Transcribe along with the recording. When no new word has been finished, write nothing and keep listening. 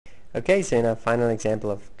Okay, so in our final example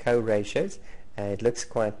of co-ratios, it looks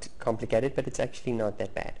quite complicated, but it's actually not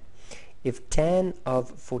that bad. If tan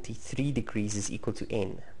of 43 degrees is equal to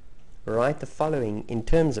n, write the following in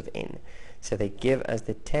terms of n. So they give us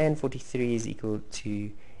that tan 43 is equal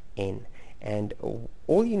to n. And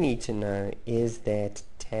all you need to know is that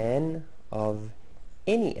tan of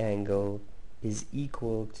any angle is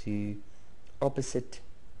equal to opposite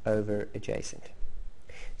over adjacent.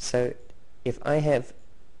 So if I have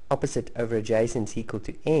opposite over adjacent is equal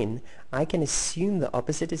to n, I can assume the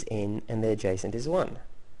opposite is n and the adjacent is 1.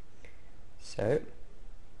 So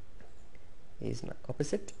here's my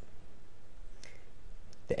opposite.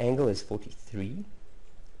 The angle is 43.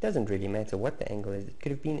 Doesn't really matter what the angle is. It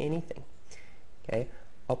could have been anything. Okay,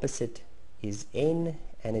 opposite is n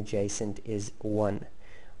and adjacent is 1.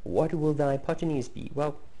 What will the hypotenuse be?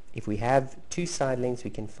 Well, if we have two side lengths, we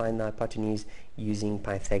can find the hypotenuse using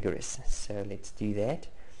Pythagoras. So let's do that.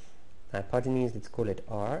 The hypotenuse, let's call it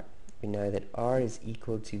r. We know that r is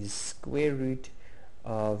equal to the square root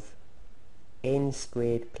of n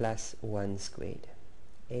squared plus 1 squared.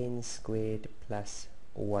 N squared plus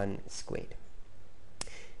 1 squared.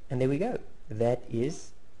 And there we go. That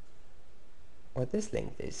is what this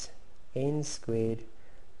length is. N squared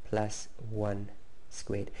plus 1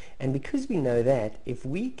 squared. And because we know that, if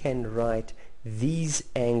we can write these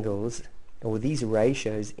angles or these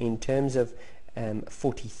ratios in terms of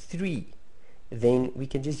 43, then we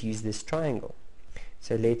can just use this triangle.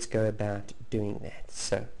 So let's go about doing that.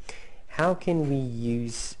 So how can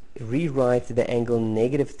we rewrite the angle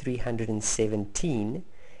negative 317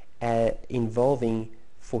 involving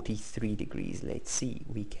 43 degrees? Let's see.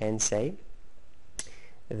 We can say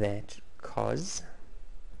that cos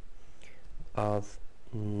of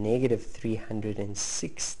negative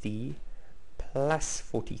 360 plus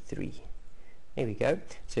 43. There we go.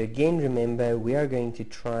 So again, remember, we are going to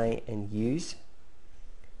try and use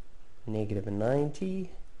negative 90,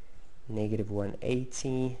 negative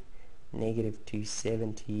 180, negative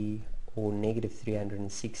 270, or negative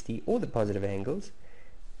 360, or the positive angles,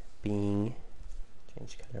 being,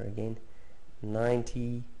 change color again,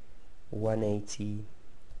 90, 180,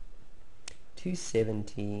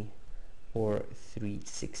 270, or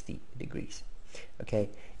 360 degrees. Okay,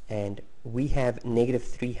 and we have negative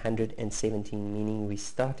 317, meaning we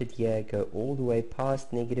started here, go all the way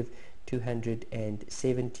past negative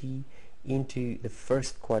 270 into the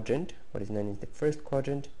first quadrant, what is known as the first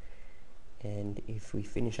quadrant. And if we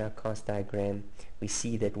finish our cast diagram, we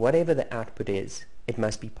see that whatever the output is, it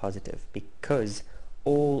must be positive, because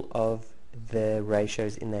all of the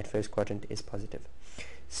ratios in that first quadrant is positive.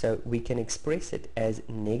 So we can express it as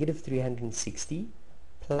negative 360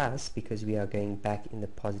 plus, because we are going back in the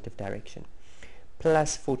positive direction,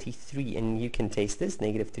 plus 43, and you can test this.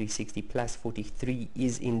 Negative 360 plus 43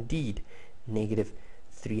 is indeed negative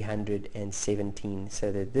 317,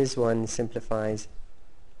 so that this one simplifies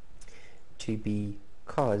to be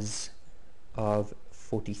cos of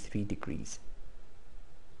 43 degrees.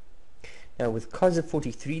 Now with cos of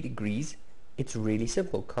 43 degrees, it's really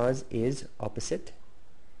simple. Cos is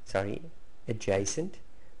adjacent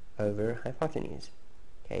over hypotenuse.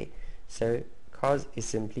 Okay, so cos is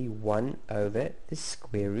simply 1 over the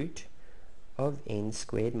square root of n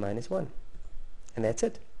squared minus 1. And that's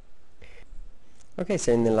it. Okay,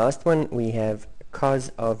 so in the last one we have cos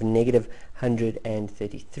of negative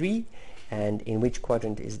 133. And in which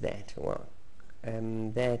quadrant is that? Well,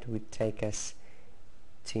 that would take us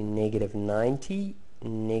to negative 90,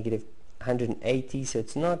 negative 180, so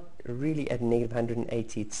it's not really at negative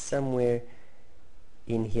 180, it's somewhere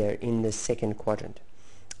in here in the second quadrant,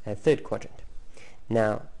 third quadrant.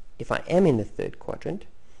 Now, if I am in the third quadrant,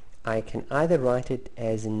 I can either write it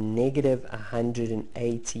as negative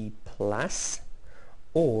 180 plus,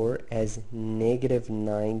 or as negative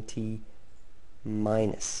 90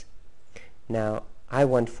 minus. Now, I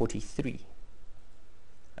want 43.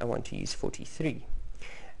 I want to use 43.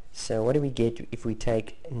 So what do we get if we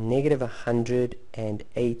take negative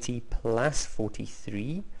 180 plus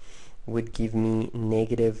 43 would give me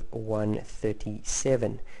negative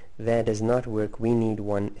 137. That does not work. We need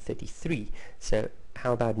 133. So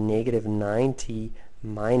how about negative 90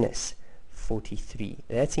 minus 43?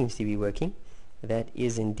 That seems to be working. That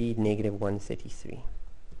is indeed negative 133.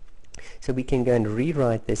 So we can go and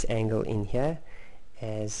rewrite this angle in here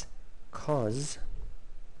as cos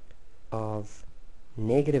of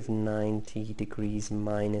negative 90 degrees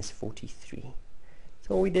minus 43.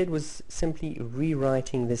 So all we did was simply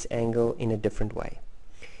rewriting this angle in a different way.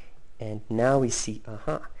 And now we see,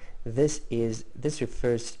 this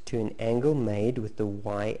refers to an angle made with the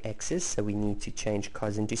y-axis, so we need to change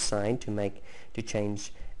cos into sine to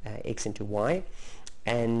change x into y,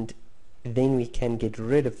 and then we can get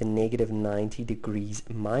rid of the negative 90 degrees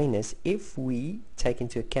minus if we take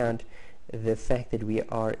into account the fact that we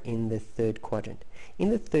are in the third quadrant.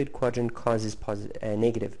 In the third quadrant, cos is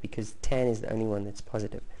negative because tan is the only one that's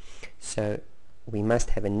positive. So we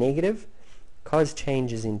must have a negative. Cos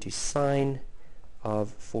changes into sine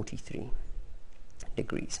of 43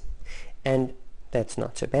 degrees. And that's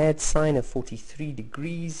not so bad. Sine of 43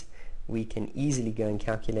 degrees, we can easily go and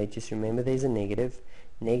calculate. Just remember there's a negative.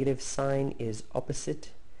 Negative sine is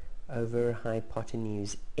opposite over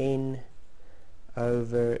hypotenuse n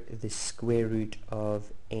over the square root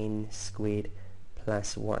of n squared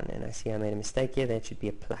plus 1. And I see I made a mistake here. That should be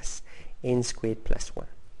a plus. N squared plus 1.